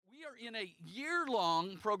in a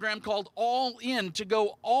year-long program called All In. To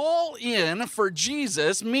go all in for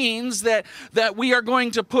Jesus means that we are going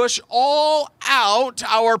to push all out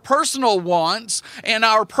our personal wants and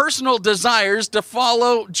our personal desires to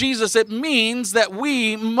follow Jesus. It means that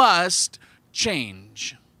we must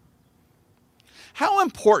change. How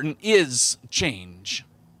important is change?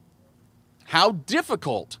 How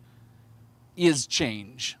difficult is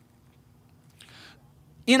change?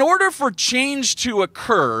 In order for change to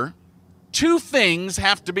occur, two things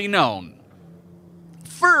have to be known.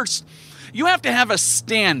 First, you have to have a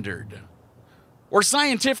standard, or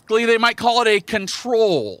scientifically they might call it a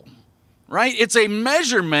control, right? It's a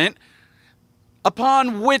measurement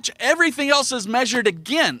upon which everything else is measured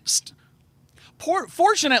against.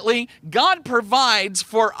 Fortunately, God provides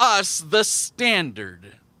for us the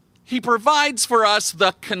standard. He provides for us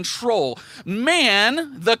the control.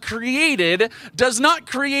 Man, the created, does not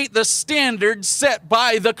create the standard set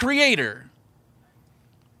by the Creator.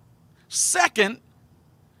 Second,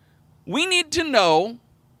 we need to know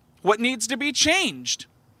what needs to be changed,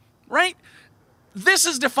 right? This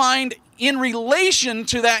is defined in relation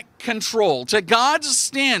to that control, to God's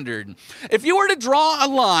standard. If you were to draw a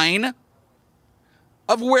line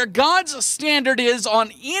of where God's standard is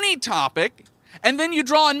on any topic, and then you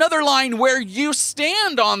draw another line where you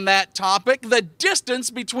stand on that topic, the distance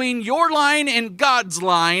between your line and God's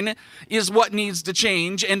line is what needs to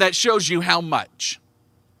change, and that shows you how much.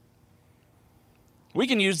 We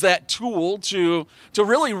can use that tool to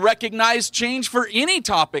really recognize change for any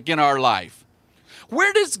topic in our life.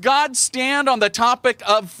 Where does God stand on the topic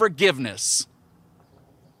of forgiveness?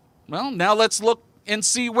 Well, now let's look and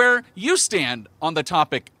see where you stand on the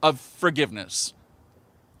topic of forgiveness.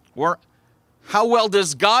 Or how well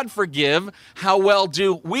does God forgive? How well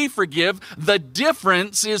do we forgive? The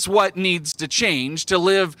difference is what needs to change to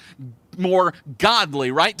live more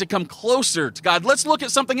godly, right? To come closer to God. Let's look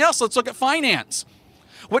at something else. Let's look at finance.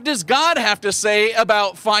 What does God have to say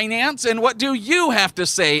about finance, and what do you have to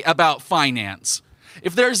say about finance?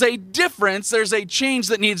 If there's a difference, there's a change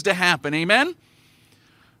that needs to happen. Amen?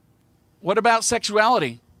 What about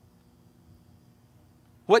sexuality?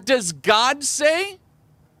 What does God say?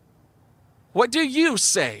 What do you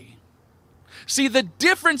say? See, the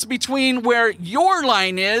difference between where your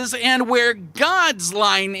line is and where God's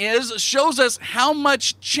line is shows us how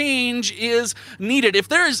much change is needed. If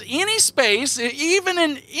there is any space, even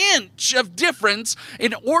an inch of difference,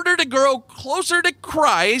 in order to grow closer to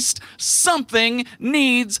Christ, something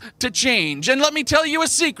needs to change. And let me tell you a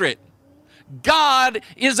secret. God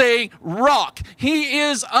is a rock. He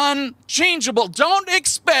is unchangeable. Don't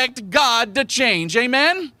expect God to change.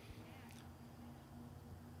 Amen?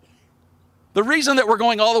 The reason that we're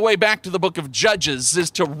going all the way back to the book of Judges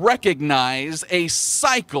is to recognize a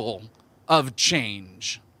cycle of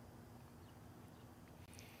change.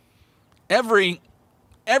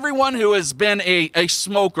 Everyone who has been a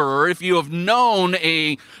smoker, or if you have known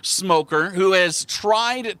a smoker who has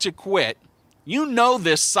tried to quit, you know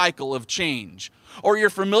this cycle of change, or you're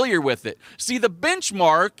familiar with it. See, the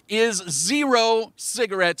benchmark is 0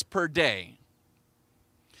 cigarettes per day.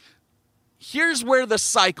 Here's where the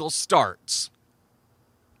cycle starts.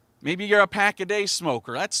 Maybe you're a pack-a-day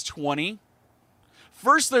smoker. That's 20.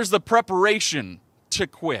 First, there's the preparation to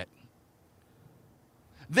quit.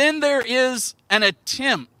 Then there is an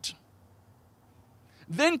attempt.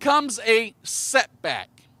 Then comes a setback.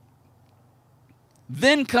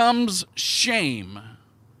 Then comes shame.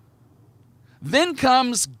 Then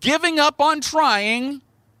comes giving up on trying,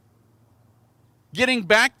 getting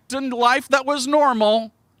back to life that was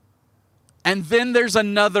normal, and then there's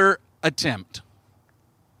another attempt.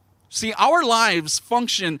 See, our lives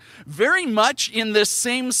function very much in this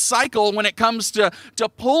same cycle when it comes to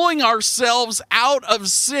pulling ourselves out of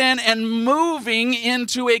sin and moving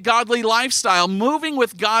into a godly lifestyle, moving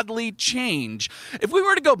with godly change. If we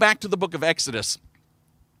were to go back to the book of Exodus,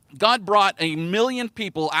 God brought 1 million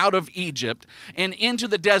people out of Egypt and into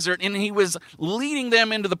the desert, and he was leading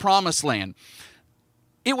them into the promised land.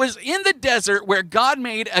 It was in the desert where God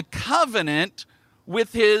made a covenant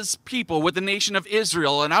with his people, with the nation of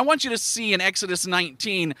Israel. And I want you to see in Exodus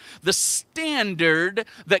 19 the standard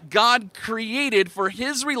that God created for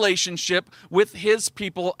his relationship with his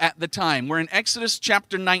people at the time. We're in Exodus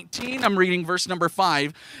chapter 19. I'm reading verse number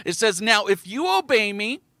 5. It says, "Now if you obey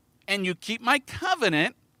me and you keep my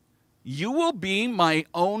covenant, you will be my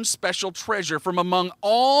own special treasure from among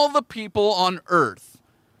all the people on earth."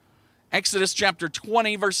 Exodus chapter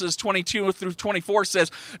 20, verses 22 through 24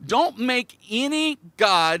 says, "Don't make any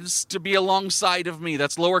gods to be alongside of me."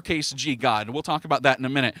 That's lowercase g, God. We'll talk about that in a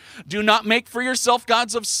minute. "Do not make for yourself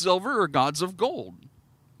gods of silver or gods of gold.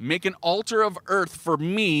 Make an altar of earth for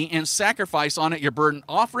me and sacrifice on it your burnt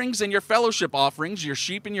offerings and your fellowship offerings, your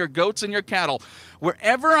sheep and your goats and your cattle.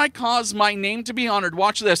 Wherever I cause my name to be honored,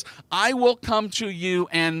 watch this, I will come to you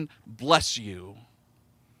and bless you.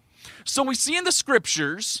 So we see in the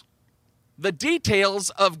scriptures the details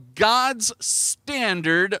of God's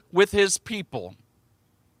standard with his people.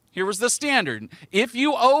 Here was the standard. If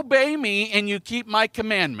you obey me and you keep my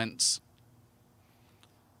commandments,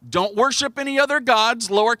 don't worship any other gods,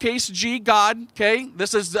 lowercase g, God, okay?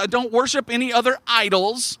 This is, don't worship any other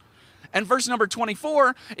idols. And verse number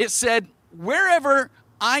 24, it said, wherever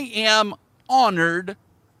I am honored,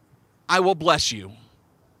 I will bless you.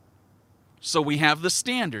 So we have the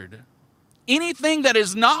standard. Anything that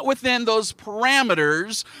is not within those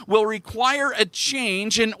parameters will require a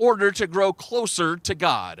change in order to grow closer to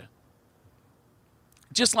God.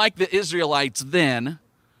 Just like the Israelites then,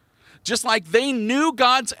 just like they knew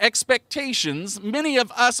God's expectations, many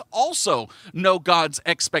of us also know God's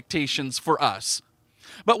expectations for us.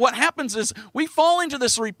 But what happens is we fall into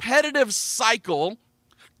this repetitive cycle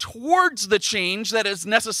towards the change that is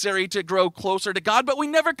necessary to grow closer to God, but we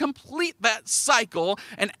never complete that cycle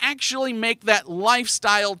and actually make that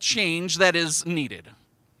lifestyle change that is needed.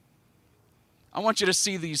 I want you to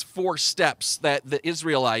see these 4 steps that the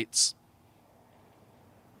Israelites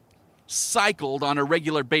cycled on a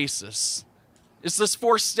regular basis. It's this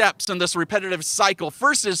 4 steps in this repetitive cycle.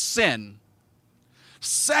 First is sin.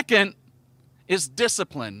 Second is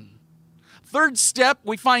discipline. Third step,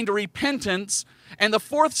 we find repentance. And the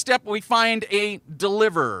 4th step, we find a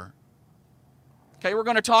deliverer. Okay, we're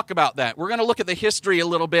going to talk about that. We're going to look at the history a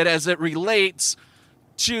little bit as it relates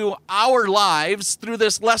to our lives through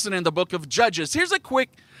this lesson in the book of Judges. Here's a quick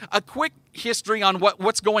history on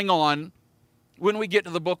what's going on when we get to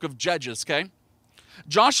the book of Judges, okay?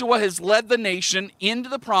 Joshua has led the nation into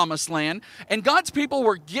the promised land, and God's people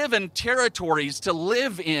were given territories to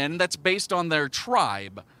live in that's based on their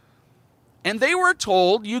tribe. And they were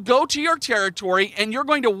told, you go to your territory and you're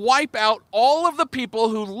going to wipe out all of the people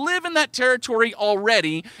who live in that territory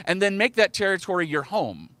already and then make that territory your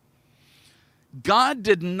home. God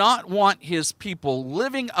did not want his people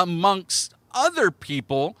living amongst other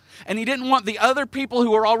people, and he didn't want the other people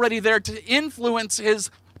who were already there to influence his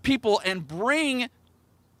people and bring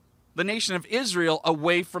the nation of Israel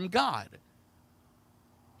away from God.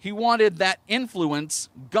 He wanted that influence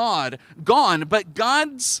gone, but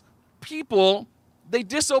God's people, they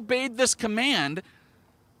disobeyed this command,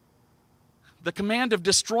 the command of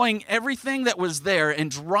destroying everything that was there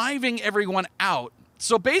and driving everyone out.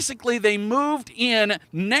 So basically they moved in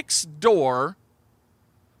next door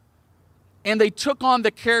and they took on the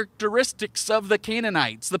characteristics of the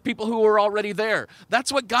Canaanites, the people who were already there.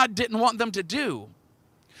 That's what God didn't want them to do.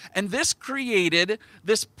 And this created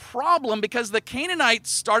this problem because the Canaanites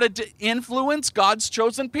started to influence God's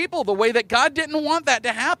chosen people the way that God didn't want that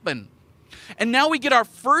to happen. And now we get our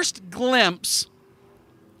first glimpse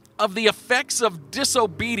of the effects of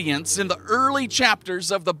disobedience in the early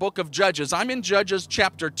chapters of the book of Judges. I'm in Judges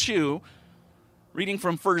chapter 2, reading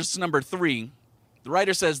from verse number 3. The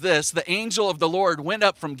writer says this, the angel of the Lord went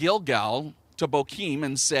up from Gilgal to Bochim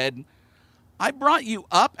and said, I brought you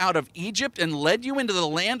up out of Egypt and led you into the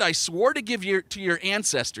land I swore to give to your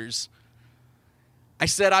ancestors. I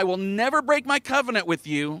said, I will never break my covenant with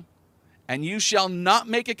you, and you shall not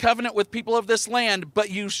make a covenant with people of this land,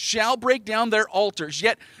 but you shall break down their altars.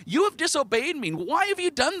 Yet you have disobeyed me. Why have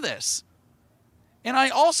you done this? And I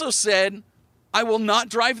also said, I will not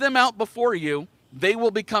drive them out before you. They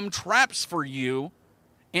will become traps for you,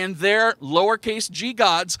 and their lowercase g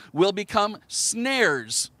gods will become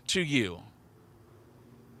snares to you.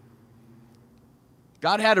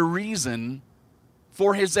 God had a reason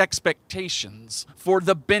for his expectations, for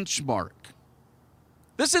the benchmark.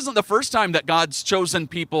 This isn't the first time that God's chosen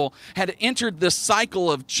people had entered this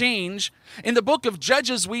cycle of change. In the book of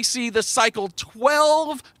Judges, we see the cycle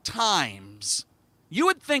 12 times. You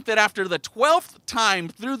would think that after the 12th time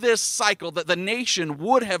through this cycle that the nation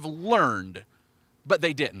would have learned, but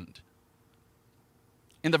they didn't.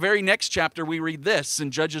 In the very next chapter, we read this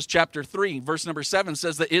in Judges chapter 3, verse number 7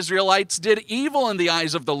 says, the Israelites did evil in the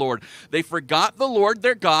eyes of the Lord. They forgot the Lord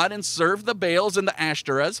their God and served the Baals and the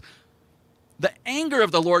Ashtoreths. The anger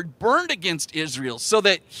of the Lord burned against Israel so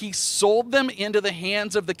that he sold them into the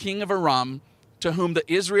hands of the king of Aram, to whom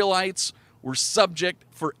the Israelites were subject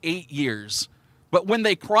for 8 years. But when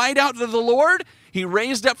they cried out to the Lord, he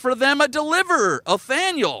raised up for them a deliverer,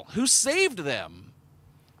 Othniel, who saved them.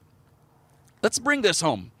 Let's bring this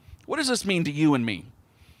home. What does this mean to you and me?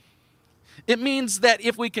 It means that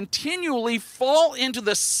if we continually fall into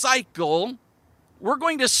the cycle we're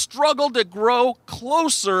going to struggle to grow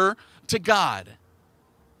closer to God.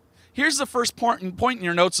 Here's the first point in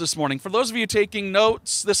your notes this morning. For those of you taking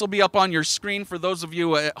notes, this will be up on your screen for those of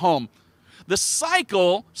you at home. The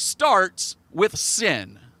cycle starts with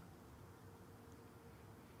sin.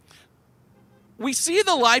 We see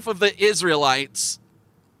the life of the Israelites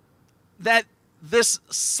that this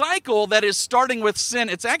cycle that is starting with sin,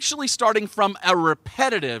 it's actually starting from a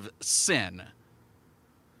repetitive sin.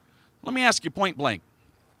 Let me ask you point blank.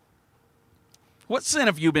 What sin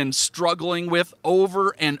have you been struggling with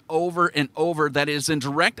over and over and over that is in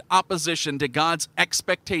direct opposition to God's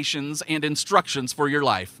expectations and instructions for your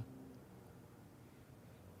life?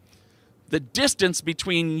 The distance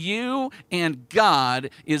between you and God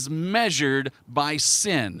is measured by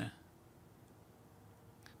sin.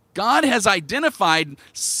 God has identified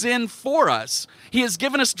sin for us. He has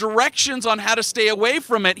given us directions on how to stay away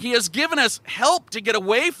from it. He has given us help to get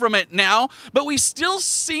away from it now, but we still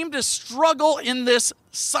seem to struggle in this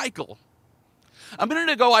cycle. A minute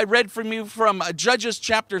ago, I read from you from Judges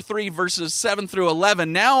chapter 3, verses 7 through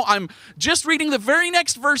 11. Now I'm just reading the very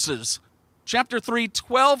next verses. Chapter 3,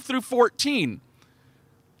 12 through 14.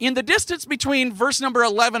 In the distance between verse number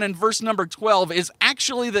 11 and verse number 12 is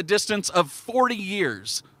actually the distance of 40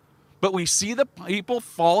 years. But we see the people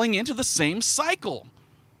falling into the same cycle.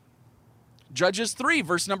 Judges 3,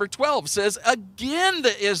 verse number 12 says, "Again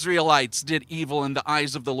the Israelites did evil in the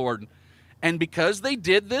eyes of the Lord. And because they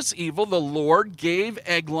did this evil, the Lord gave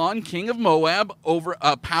Eglon, king of Moab,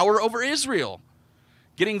 power over Israel.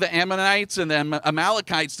 Getting the Ammonites and the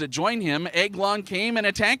Amalekites to join him, Eglon came and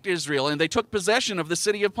attacked Israel, and they took possession of the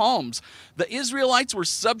city of palms. The Israelites were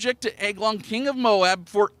subject to Eglon, king of Moab,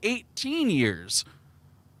 for 18 years.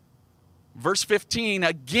 Verse 15,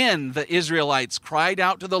 again the Israelites cried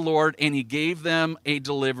out to the Lord, and he gave them a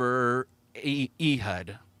deliverer,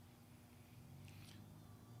 Ehud.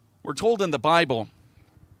 We're told in the Bible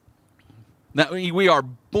that we are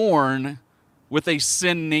born with a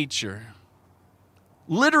sin nature.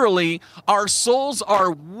 Literally, our souls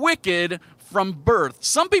are wicked from birth.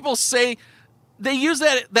 Some people say they use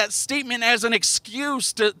that statement as an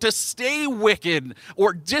excuse to stay wicked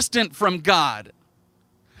or distant from God.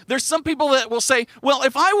 There's some people that will say, well,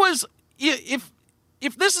 if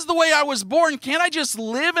this is the way I was born, can't I just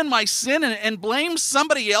live in my sin and blame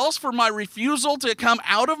somebody else for my refusal to come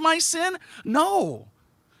out of my sin? No.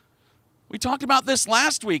 We talked about this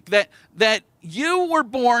last week, that you were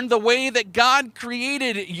born the way that God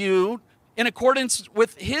created you in accordance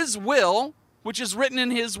with his will, which is written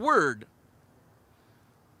in his word.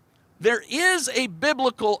 There is a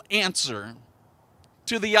biblical answer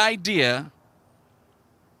to the idea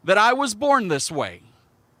that I was born this way.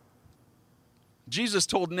 Jesus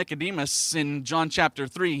told Nicodemus in John chapter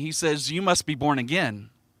 3, he says, you must be born again.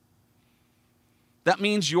 That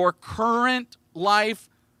means your current life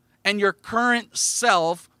and your current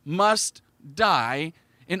self must die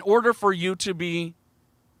in order for you to be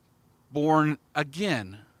born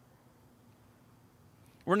again.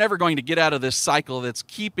 We're never going to get out of this cycle that's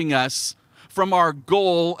keeping us from our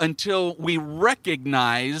goal until we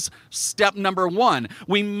recognize step number one.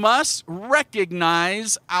 We must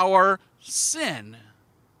recognize our sin.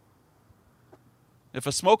 If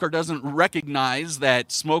a smoker doesn't recognize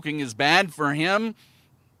that smoking is bad for him,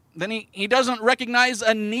 then he doesn't recognize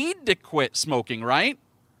a need to quit smoking, right?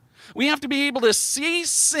 We have to be able to see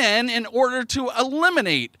sin in order to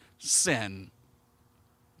eliminate sin.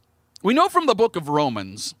 We know from the book of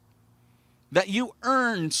Romans that you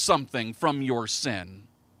earn something from your sin.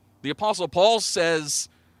 The Apostle Paul says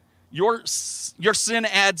your sin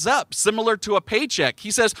adds up, similar to a paycheck.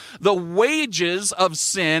 He says the wages of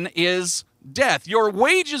sin is death. Your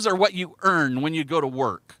wages are what you earn when you go to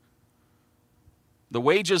work. The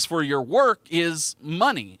wages for your work is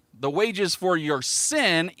money. The wages for your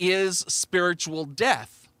sin is spiritual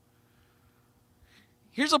death.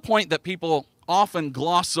 Here's a point that people often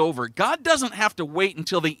gloss over. God doesn't have to wait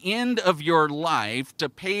until the end of your life to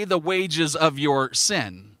pay the wages of your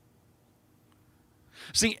sin.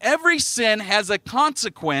 See, every sin has a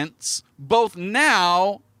consequence both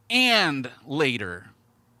now and later.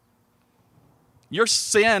 Your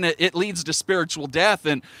sin, it leads to spiritual death,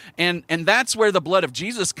 and that's where the blood of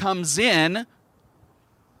Jesus comes in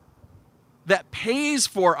that pays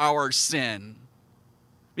for our sin.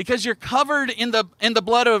 Because you're covered in the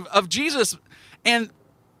blood of Jesus, and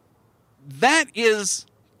that is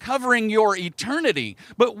covering your eternity.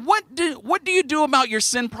 But what do you do about your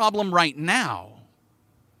sin problem right now?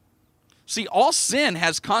 See, all sin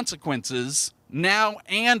has consequences now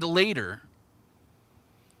and later.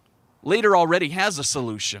 Later already has a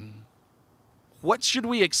solution. What should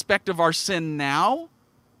we expect of our sin now?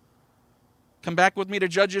 Come back with me to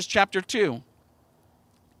Judges chapter 2.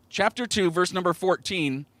 Chapter 2, verse number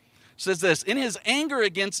 14 says this: In his anger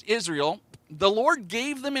against Israel, the Lord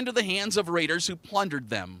gave them into the hands of raiders who plundered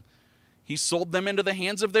them. He sold them into the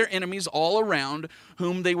hands of their enemies all around,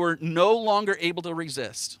 whom they were no longer able to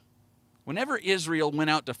resist. Whenever Israel went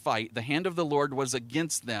out to fight, the hand of the Lord was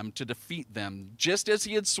against them to defeat them, just as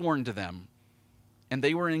he had sworn to them. And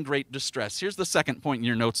they were in great distress. Here's the second point in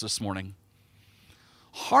your notes this morning.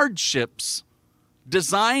 Hardships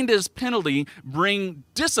designed as penalty bring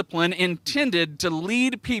discipline intended to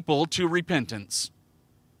lead people to repentance.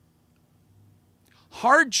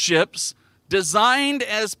 Hardships designed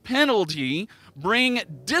as penalty bring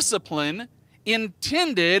discipline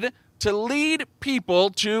intended to lead people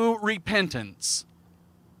to repentance.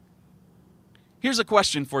 Here's a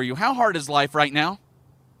question for you. How hard is life right now?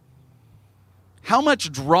 How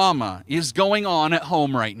much drama is going on at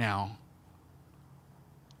home right now?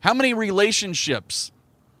 How many relationships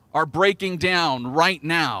are breaking down right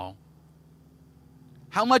now?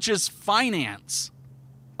 How much is finance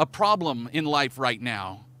a problem in life right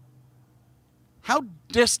now? How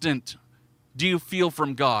distant do you feel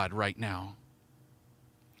from God right now?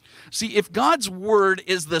 See, if God's word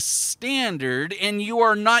is the standard and you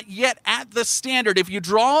are not yet at the standard, if you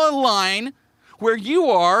draw a line where you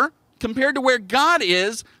are compared to where God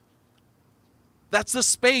is, that's the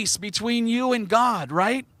space between you and God,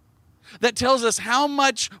 right? That tells us how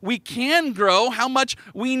much we can grow, how much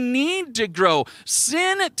we need to grow.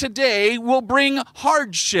 Sin today will bring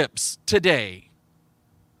hardships today.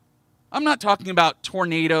 I'm not talking about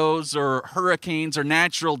tornadoes or hurricanes or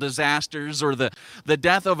natural disasters or the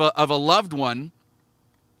death of a loved one.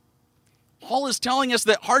 Paul is telling us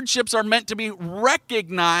that hardships are meant to be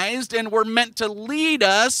recognized and were meant to lead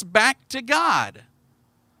us back to God.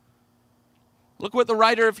 Look what the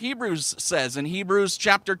writer of Hebrews says in Hebrews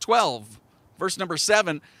chapter 12, verse number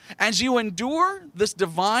 7. As you endure this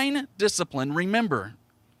divine discipline, remember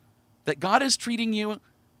that God is treating you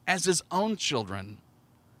as his own children.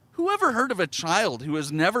 Who ever heard of a child who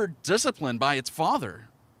is never disciplined by its father?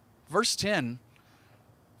 Verse 10.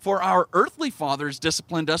 For our earthly fathers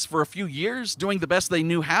disciplined us for a few years, doing the best they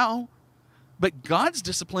knew how. But God's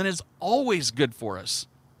discipline is always good for us,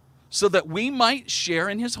 so that we might share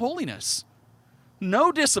in his holiness.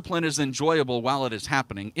 No discipline is enjoyable while it is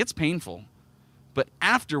happening. It's painful. But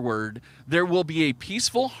afterward, there will be a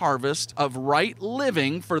peaceful harvest of right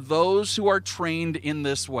living for those who are trained in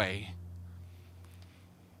this way.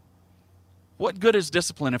 What good is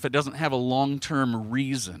discipline if it doesn't have a long-term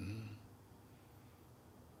reason?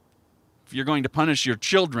 If you're going to punish your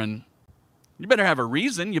children, you better have a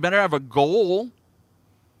reason. You better have a goal.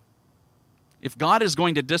 If God is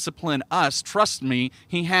going to discipline us, trust me,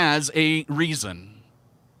 he has a reason.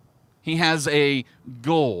 He has a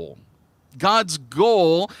goal. God's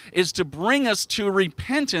goal is to bring us to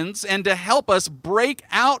repentance and to help us break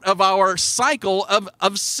out of our cycle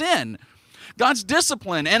of sin. God's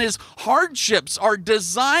discipline and his hardships are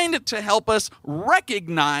designed to help us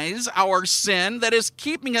recognize our sin that is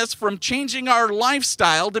keeping us from changing our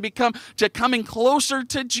lifestyle to coming closer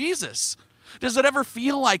to Jesus. Does it ever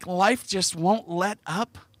feel like life just won't let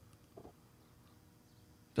up?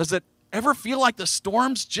 Does it ever feel like the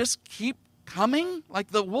storms just keep coming?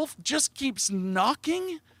 Like the wolf just keeps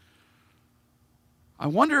knocking? I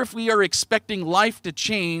wonder if we are expecting life to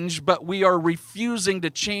change, but we are refusing to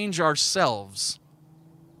change ourselves.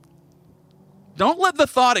 Don't let the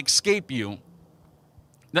thought escape you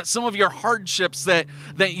that some of your hardships that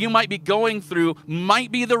you might be going through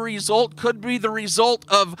could be the result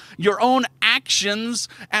of your own actions,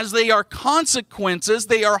 as they are consequences.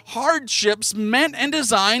 They are hardships meant and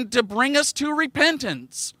designed to bring us to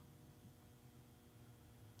repentance.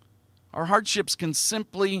 Our hardships can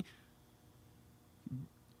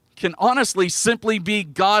honestly simply be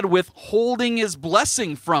God withholding his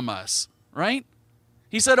blessing from us, right?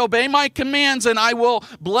 He said, obey my commands and I will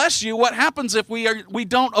bless you. What happens if we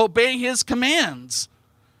don't obey his commands?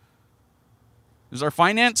 Is our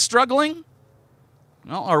finance struggling?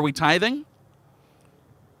 Well, are we tithing?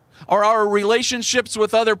 Are our relationships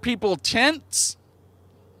with other people tense?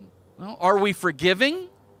 Well, are we forgiving?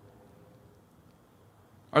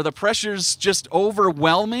 Are the pressures just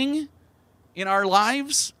overwhelming in our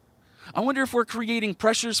lives? I wonder if we're creating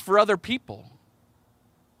pressures for other people.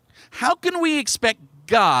 How can we expect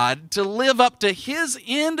God to live up to his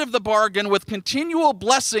end of the bargain with continual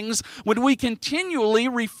blessings when we continually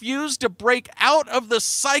refuse to break out of the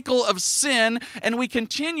cycle of sin and we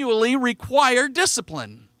continually require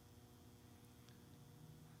discipline?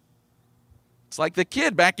 It's like the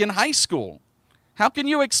kid back in high school. How can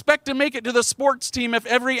you expect to make it to the sports team if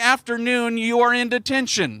every afternoon you are in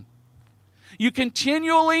detention? You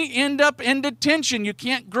continually end up in detention. You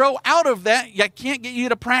can't grow out of that. I can't get you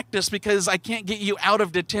to practice because I can't get you out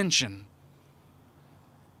of detention.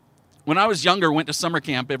 When I was younger, I went to summer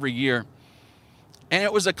camp every year. And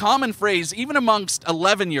it was a common phrase, even amongst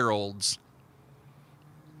 11-year-olds,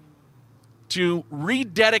 to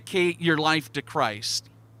rededicate your life to Christ.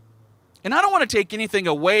 And I don't want to take anything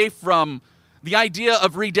away from the idea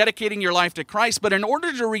of rededicating your life to Christ, but in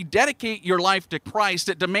order to rededicate your life to Christ,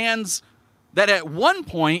 it demands that at one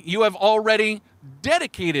point you have already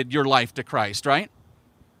dedicated your life to Christ, right?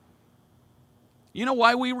 You know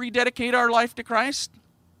why we rededicate our life to Christ?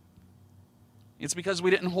 It's because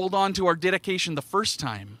we didn't hold on to our dedication the first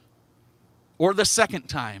time, or the second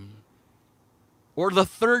time, or the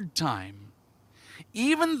third time.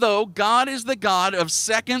 Even though God is the God of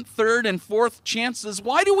second, third, and fourth chances,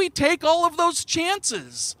 why do we take all of those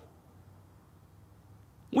chances?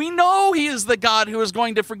 We know He is the God who is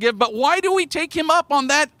going to forgive, but why do we take Him up on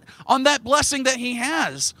that blessing that He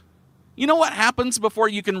has? You know what happens before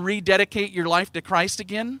you can rededicate your life to Christ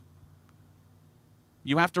again?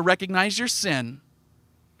 You have to recognize your sin.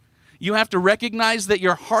 You have to recognize that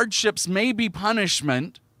your hardships may be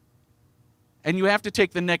punishment. And you have to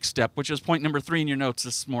take the next step, which is point number 3 in your notes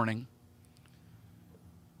this morning.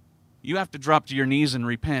 You have to drop to your knees and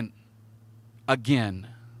repent again.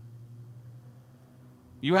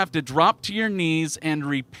 You have to drop to your knees and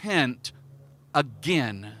repent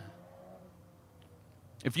again.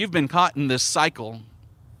 If you've been caught in this cycle,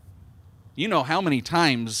 you know how many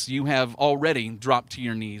times you have already dropped to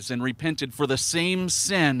your knees and repented for the same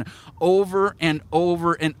sin over and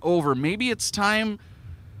over and over. Maybe it's time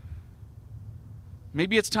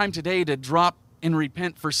today to drop and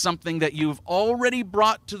repent for something that you've already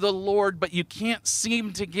brought to the Lord, but you can't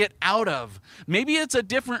seem to get out of. Maybe it's a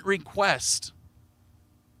different request.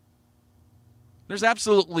 There's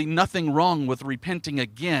absolutely nothing wrong with repenting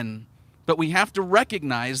again, but we have to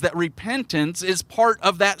recognize that repentance is part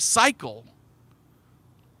of that cycle.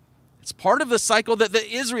 It's part of the cycle that the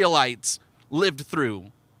Israelites lived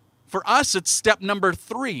through. For us, it's step number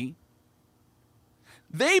 3.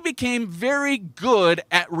 They became very good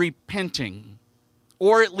at repenting,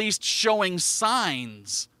 or at least showing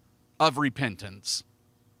signs of repentance.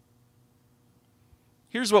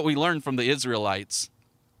 Here's what we learned from the Israelites,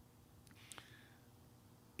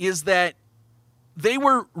 is that they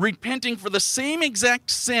were repenting for the same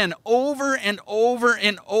exact sin over and over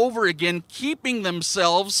and over again, keeping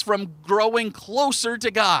themselves from growing closer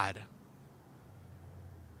to God.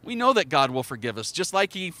 We know that God will forgive us, just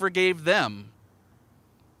like He forgave them.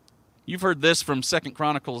 You've heard this from 2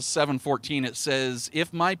 Chronicles 7:14. It says,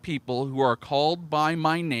 "If my people who are called by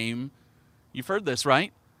my name," you've heard this,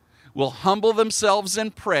 right? "will humble themselves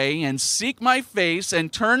and pray and seek my face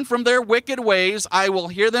and turn from their wicked ways, I will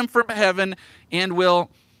hear them from heaven and will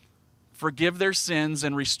forgive their sins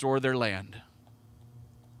and restore their land."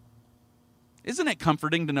 Isn't it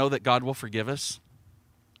comforting to know that God will forgive us?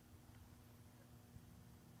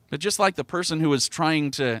 But just like the person who is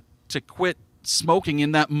trying to quit smoking,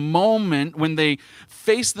 in that moment when they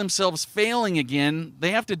face themselves failing again,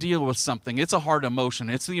 they have to deal with something. It's a hard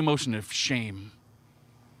emotion. It's the emotion of shame.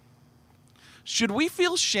 Should we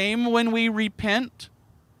feel shame when we repent?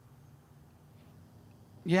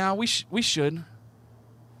 Yeah, we should.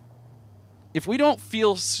 If we don't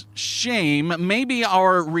feel shame, maybe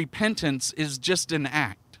our repentance is just an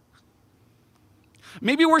act.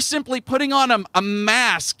 Maybe we're simply putting on a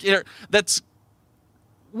mask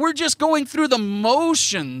we're just going through the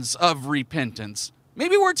motions of repentance.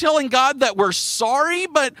 Maybe we're telling God that we're sorry,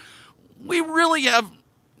 but we really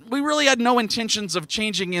had no intentions of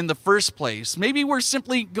changing in the first place. Maybe we're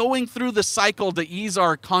simply going through the cycle to ease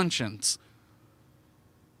our conscience.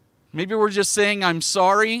 Maybe we're just saying, I'm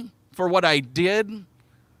sorry for what I did,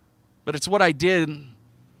 but it's what I did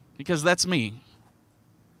because that's me.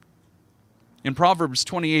 In Proverbs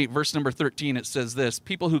 28, verse number 13, it says this: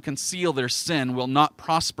 "People who conceal their sin will not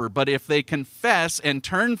prosper, but if they confess and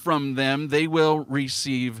turn from them, they will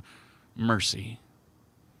receive mercy."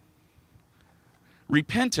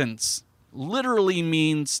 Repentance literally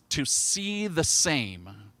means to see the same.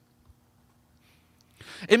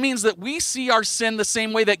 It means that we see our sin the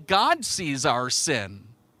same way that God sees our sin.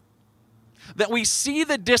 That we see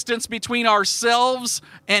the distance between ourselves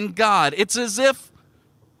and God. It's as if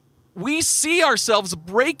we see ourselves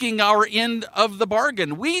breaking our end of the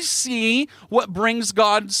bargain. We see what brings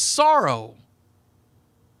God sorrow.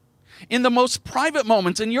 In the most private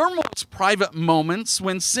moments, in your most private moments,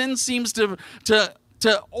 when sin seems to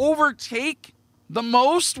overtake the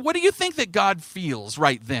most, what do you think that God feels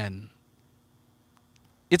right then?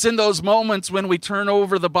 It's in those moments when we turn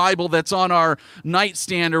over the Bible that's on our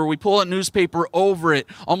nightstand, or we pull a newspaper over it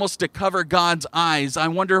almost to cover God's eyes. I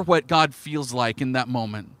wonder what God feels like in that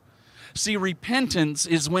moment. See, repentance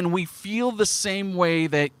is when we feel the same way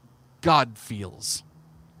that God feels.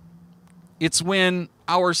 It's when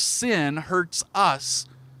our sin hurts us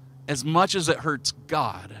as much as it hurts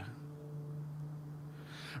God.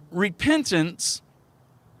 Repentance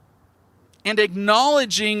and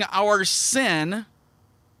acknowledging our sin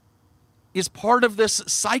is part of this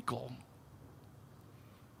cycle.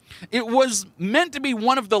 It was meant to be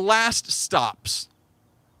one of the last stops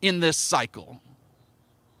in this cycle.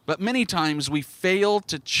 But many times we fail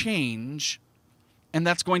to change, and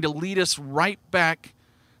that's going to lead us right back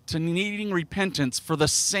to needing repentance for the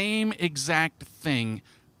same exact thing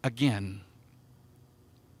again.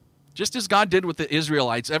 Just as God did with the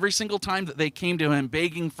Israelites, every single time that they came to him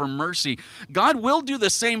begging for mercy, God will do the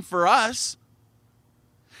same for us.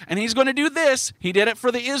 And he's going to do this. He did it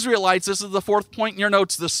for the Israelites. This is the fourth point in your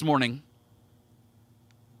notes this morning.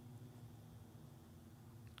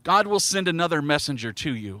 God will send another messenger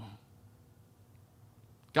to you.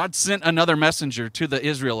 God sent another messenger to the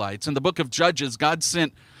Israelites. In the book of Judges,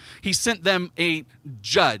 he sent them a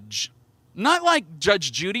judge. Not like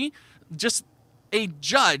Judge Judy, just a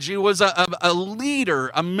judge. He was a leader,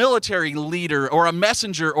 a military leader, or a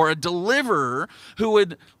messenger, or a deliverer who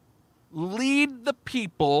would lead the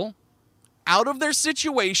people out of their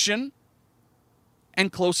situation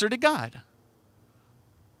and closer to God.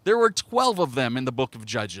 There were 12 of them in the book of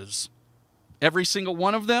Judges. Every single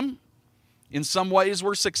one of them, in some ways,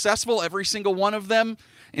 were successful. Every single one of them,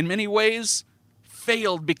 in many ways,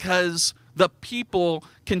 failed because the people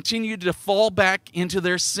continued to fall back into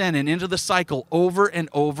their sin and into the cycle over and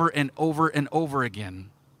over and over and over again.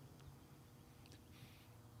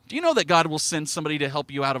 Do you know that God will send somebody to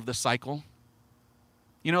help you out of the cycle?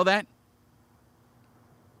 You know that?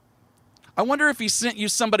 I wonder if he sent you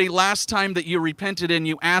somebody last time that you repented and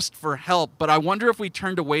you asked for help, but I wonder if we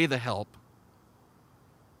turned away the help.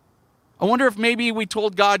 I wonder if maybe we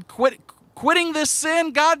told God, quitting this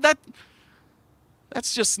sin, God,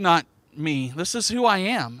 that's just not me. This is who I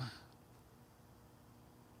am.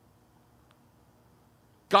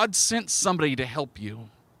 God sent somebody to help you.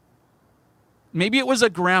 Maybe it was a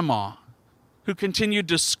grandma who continued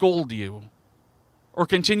to scold you or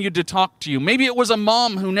continued to talk to you. Maybe it was a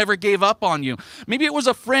mom who never gave up on you. Maybe it was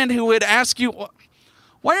a friend who would ask you,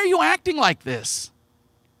 why are you acting like this?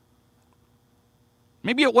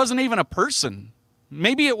 Maybe it wasn't even a person.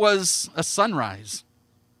 Maybe it was a sunrise.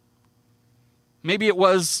 Maybe it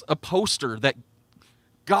was a poster that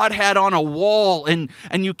God had on a wall and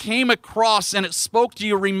you came across and it spoke to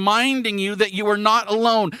you, reminding you that you are not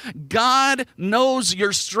alone. God knows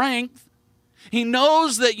your strength. He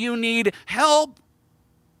knows that you need help.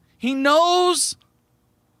 He knows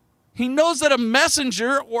that a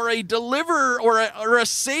messenger or a deliverer or a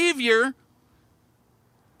savior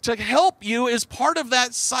to help you is part of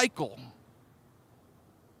that cycle.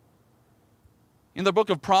 In the book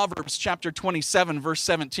of Proverbs, chapter 27, verse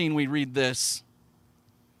 17, we read this.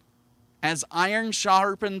 As iron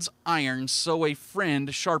sharpens iron, so a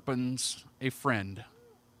friend sharpens a friend.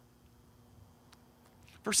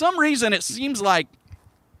 For some reason, it seems like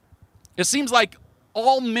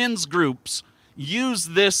all men's groups use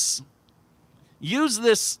this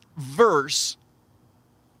verse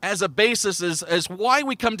as a basis as why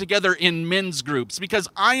we come together in men's groups, because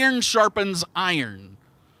iron sharpens iron.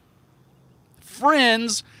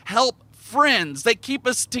 Friends help friends. They keep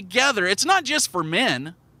us together. It's not just for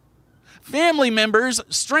men. Family members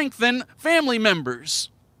strengthen family members.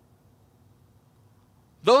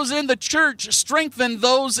 Those in the church strengthen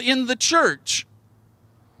those in the church.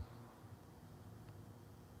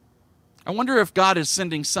 I wonder if God is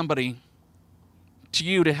sending somebody to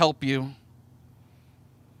you to help you.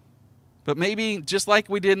 But maybe, just like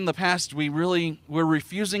we did in the past, we're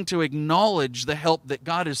refusing to acknowledge the help that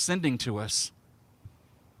God is sending to us.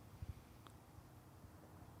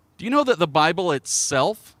 Do you know that the Bible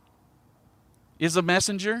itself is a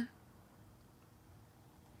messenger?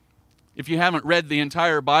 If you haven't read the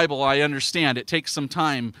entire Bible, I understand it takes some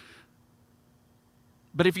time.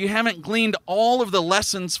 But if you haven't gleaned all of the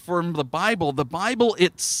lessons from the Bible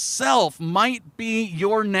itself might be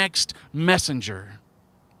your next messenger.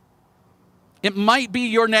 It might be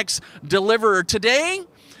your next deliverer. Today,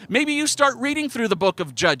 maybe you start reading through the book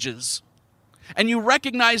of Judges and you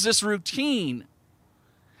recognize this routine.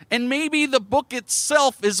 And maybe the book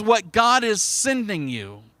itself is what God is sending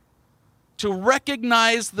you to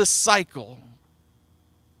recognize the cycle.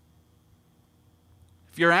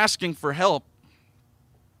 you're asking for help,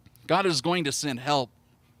 God is going to send help.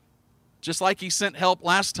 Just like He sent help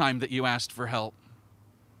last time that you asked for help.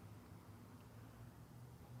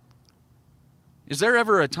 Is there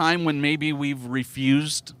ever a time when maybe we've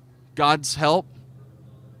refused God's help?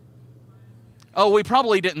 Oh, we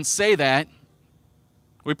probably didn't say that.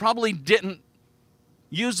 We probably didn't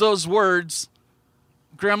use those words.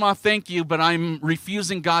 Grandma, thank you, but I'm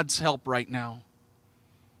refusing God's help right now.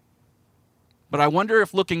 But I wonder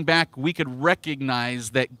if looking back, we could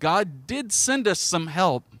recognize that God did send us some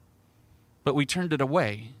help, but we turned it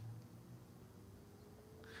away.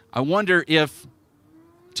 I wonder if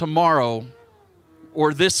tomorrow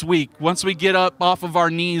or this week, once we get up off of our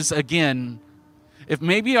knees again, if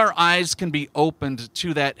maybe our eyes can be opened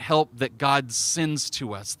to that help that God sends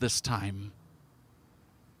to us this time.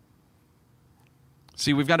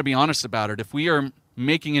 See, we've got to be honest about it. If we are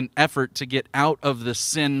making an effort to get out of the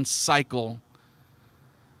sin cycle,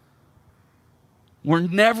 we're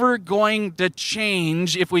never going to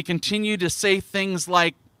change if we continue to say things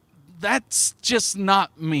like, that's just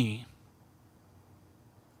not me.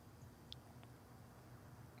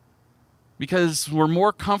 Because we're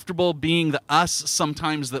more comfortable being the us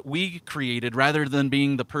sometimes that we created rather than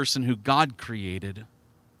being the person who God created.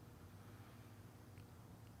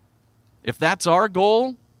 If that's our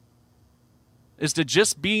goal, is to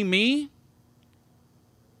just be me,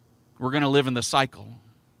 we're going to live in the cycle.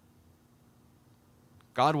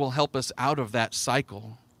 God will help us out of that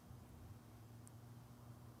cycle.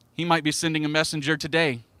 He might be sending a messenger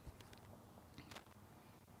today.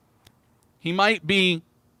 He might be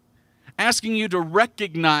asking you to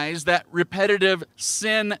recognize that repetitive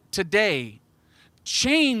sin today.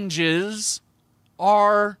 Changes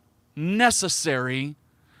are necessary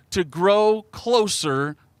to grow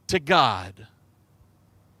closer to God.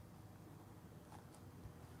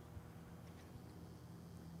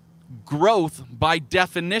 Growth, by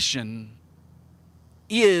definition,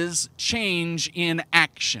 is change in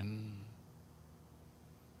action.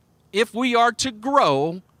 If we are to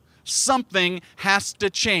grow, something has to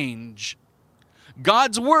change.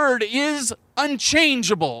 God's word is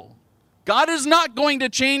unchangeable. God is not going to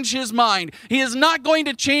change His mind. He is not going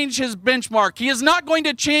to change His benchmark. He is not going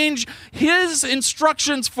to change His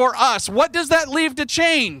instructions for us. What does that leave to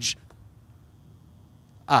change?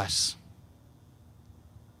 Us.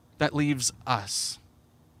 That leaves us.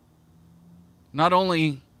 Not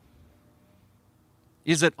only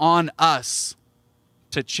is it on us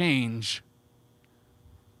to change,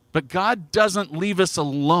 but God doesn't leave us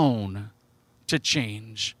alone to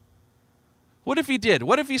change. What if He did?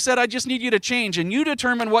 What if He said, I just need you to change, and you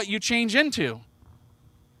determine what you change into?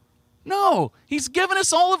 No, He's given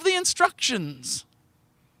us all of the instructions.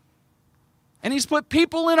 And He's put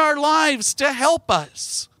people in our lives to help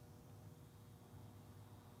us.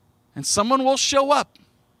 And someone will show up.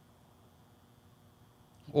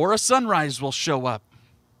 Or a sunrise will show up.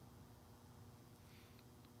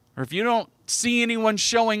 Or if you don't see anyone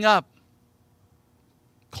showing up,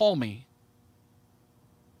 call me.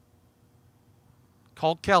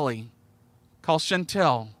 Call Kelly. Call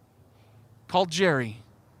Chantel. Call Jerry.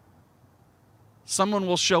 Someone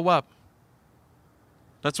will show up.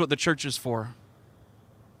 That's what the church is for.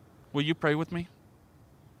 Will you pray with me?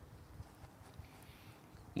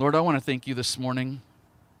 Lord, I want to thank you this morning.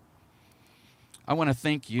 I want to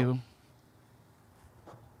thank you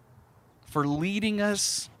for leading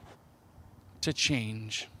us to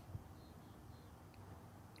change.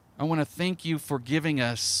 I want to thank you for giving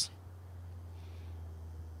us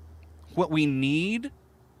what we need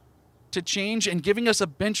to change and giving us a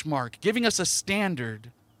benchmark, giving us a standard,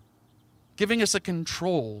 giving us a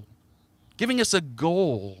control, giving us a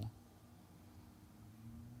goal.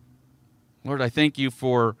 Lord, I thank you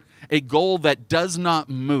for a goal that does not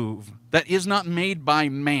move, that is not made by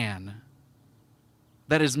man,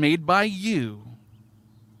 that is made by you.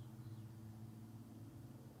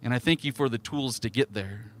 And I thank you for the tools to get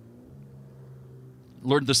there.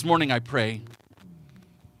 Lord, this morning I pray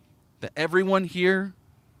that everyone here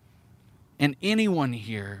and anyone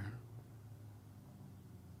here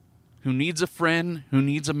who needs a friend, who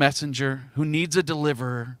needs a messenger, who needs a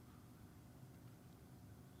deliverer,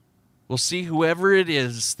 will see whoever it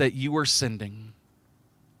is that you are sending.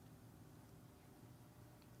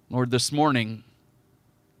 Lord, this morning,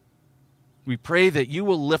 we pray that you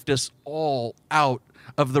will lift us all out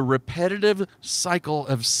of the repetitive cycle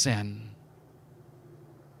of sin.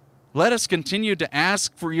 Let us continue to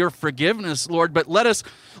ask for your forgiveness, Lord, but let us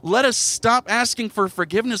stop asking for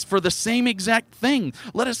forgiveness for the same exact thing.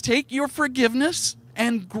 Let us take your forgiveness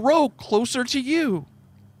and grow closer to you.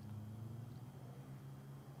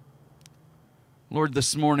 Lord,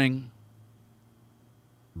 this morning,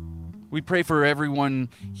 we pray for everyone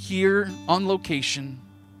here on location.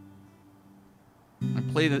 I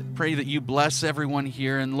pray that you bless everyone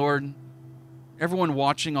here, and Lord, everyone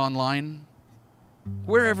watching online,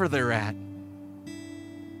 wherever they're at.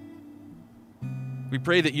 We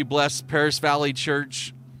pray that you bless Paris Valley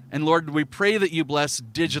Church, and Lord, we pray that you bless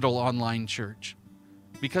Digital Online Church,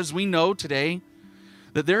 because we know today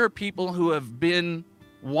that there are people who have been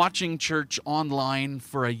watching church online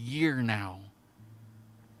for a year now,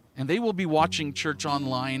 and they will be watching church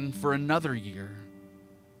online for another year.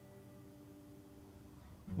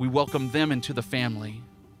 We welcome them into the family.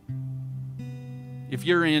 If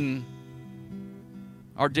you're in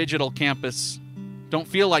our digital campus, don't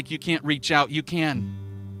feel like you can't reach out. You can.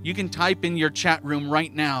 You can type in your chat room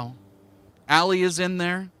right now. Allie is in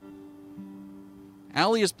there.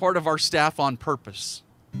 Allie is part of our staff on purpose,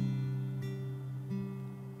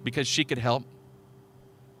 because she could help.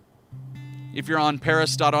 If you're on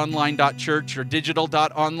paris.online.church or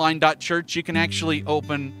digital.online.church, you can actually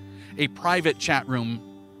open a private chat room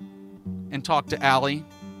and talk to Allie.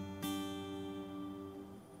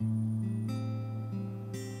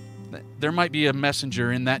 There might be a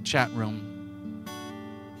messenger in that chat room.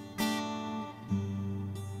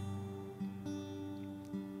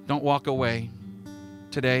 Don't walk away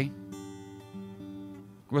today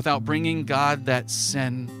without bringing God that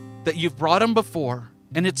sin that you've brought him before,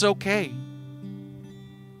 and it's okay.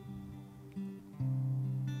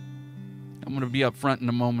 I'm going to be up front in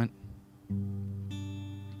a moment.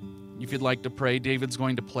 If you'd like to pray, David's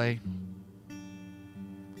going to play.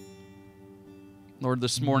 Lord,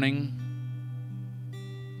 this morning,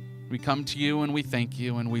 we come to you and we thank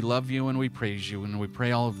you and we love you and we praise you, and we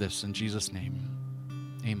pray all of this in Jesus' name.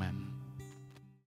 Amen.